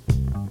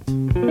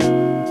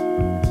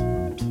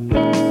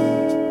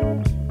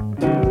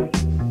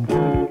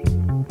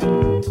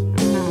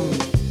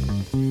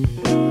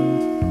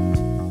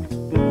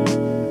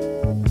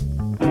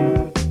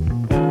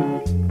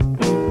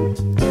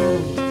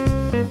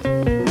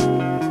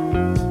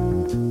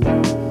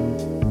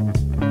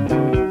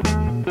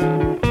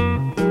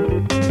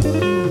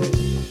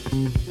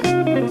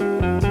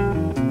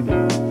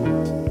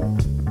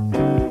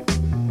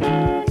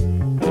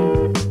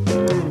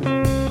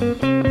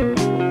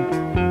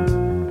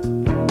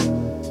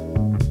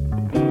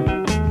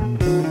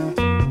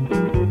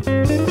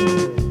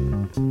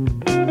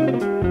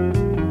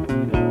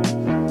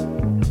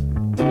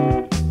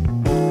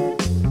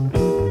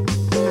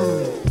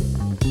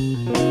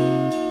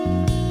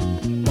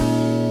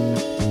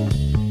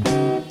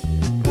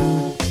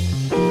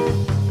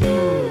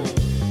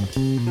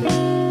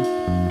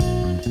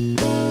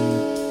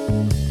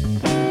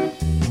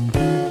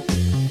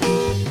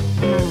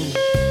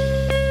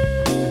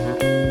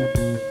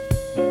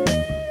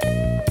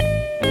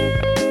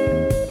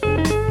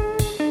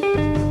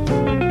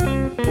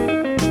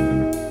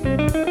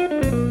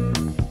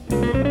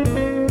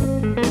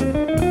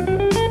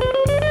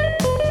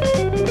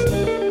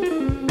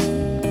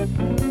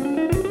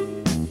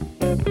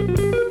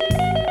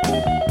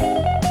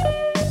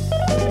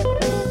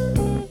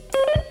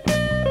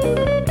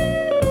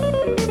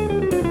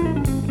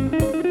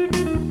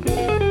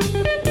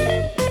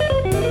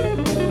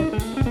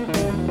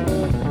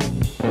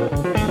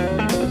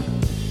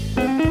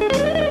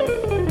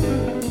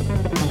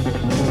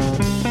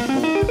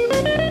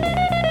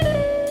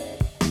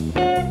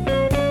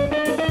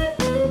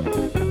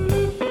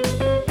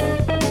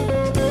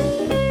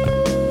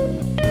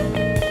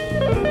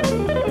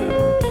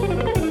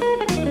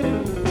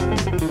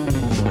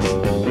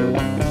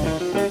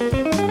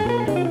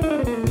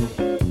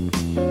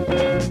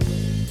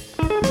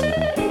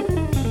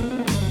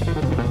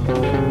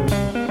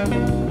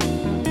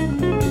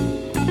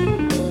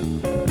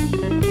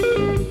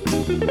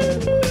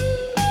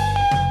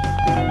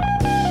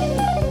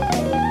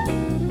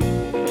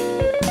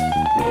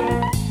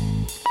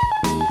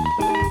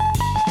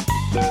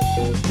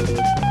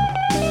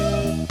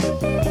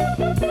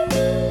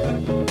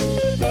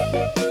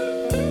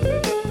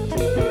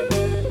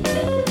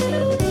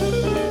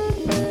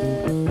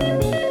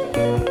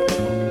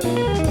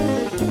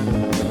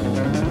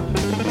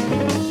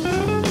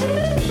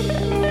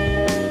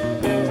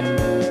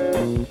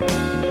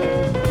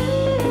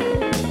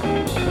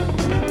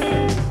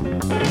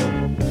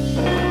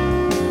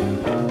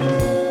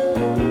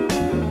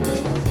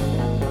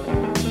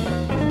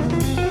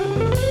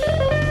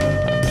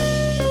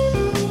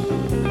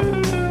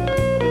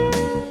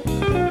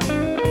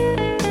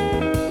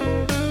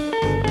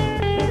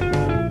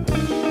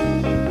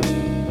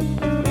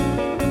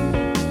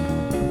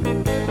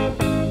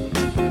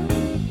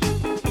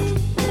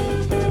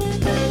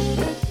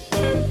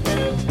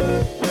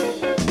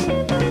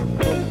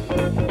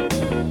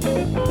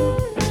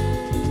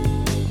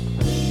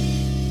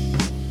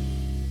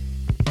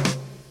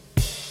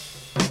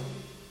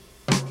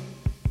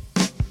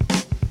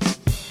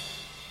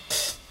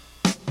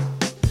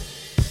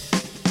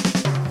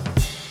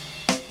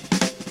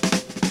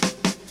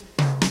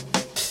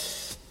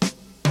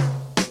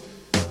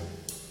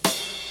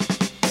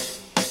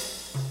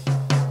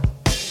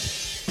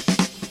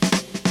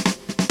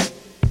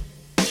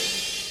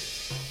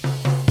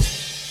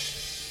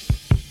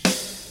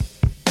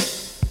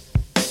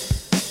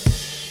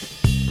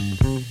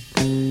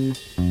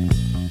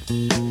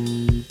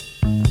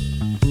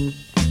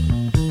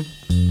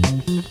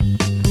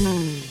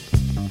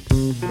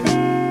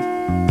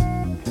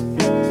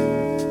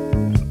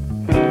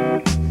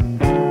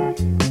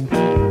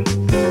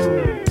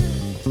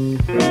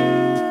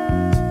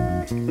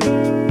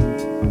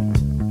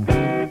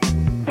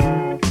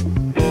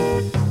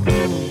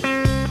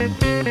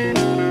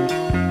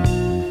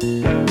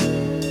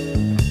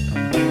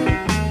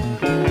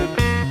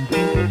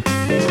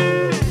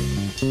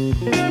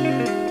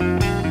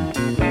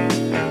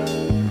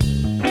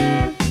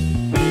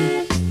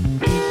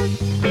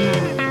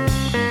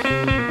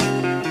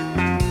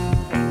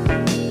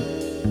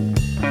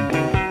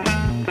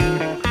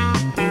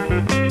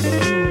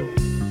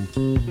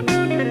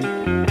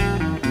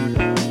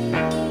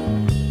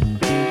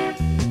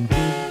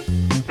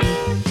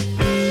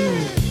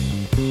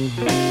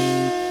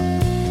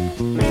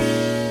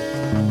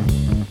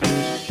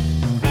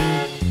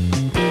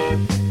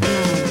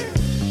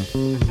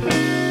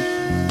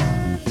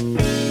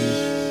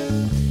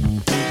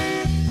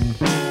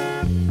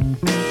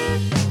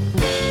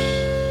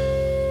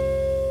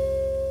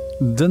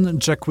 Den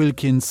Jack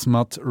Wilkins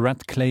mat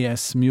Red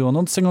Clays Mu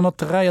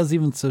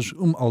 1973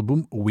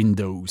 Album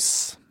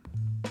Windows.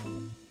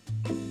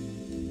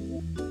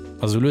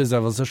 Also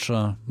Loewer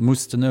sicher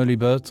muss den Early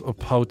Bird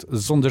op haut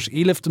Sonndeg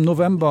 11.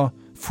 November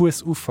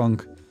fues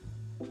Ufang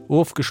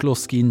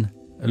aufgeschloss gin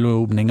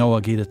oben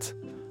engauer gehtt.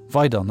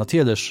 Weiter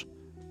natierlech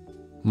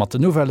mat de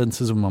Novellen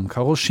ze am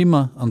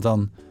Karoshima an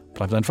dann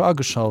bleibt einfach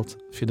angeschaut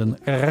fir den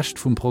Recht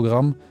vum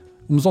Programm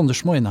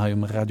Sonndeg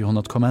Moienheim Radio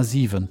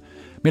 10,7.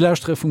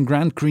 Melästre vum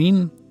Grand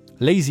Green,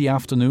 Lazy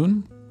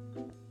Afternoon.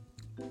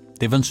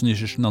 De wënschen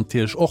ich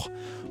natürlich och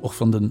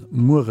van den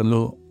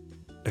Murenlo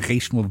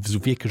Reichmo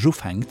so wie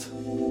geschuf hängt.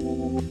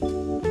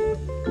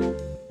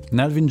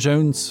 Nelvin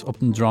Jones op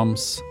den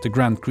Drums, de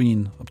Grand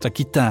Green op der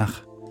Gitarre,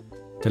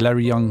 de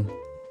Larry Young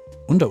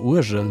und der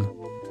Urgel,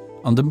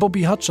 an dem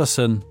Bobby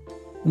Hutcherson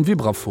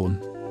Vibraphon.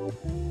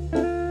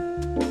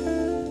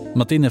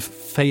 Martine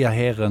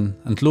Feierherren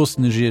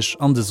entlosen ich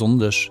an de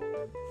Sonndeg.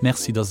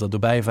 Merci, dass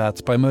dabei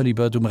wart bei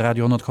Lobed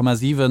Radio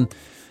 10,7.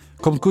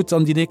 Kommt gut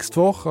an die nächste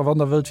Woche, aber an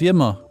der Welt wie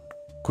immer.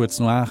 Kurz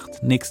nach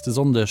 8, nächste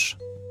Sonndeg.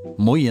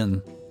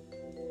 Moin.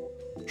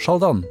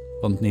 Schalt an,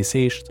 wenn ihr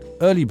seht,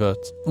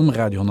 Lobed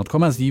Radio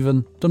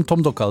 10,7, dem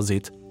Tom Docker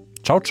seht.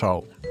 Ciao,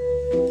 ciao.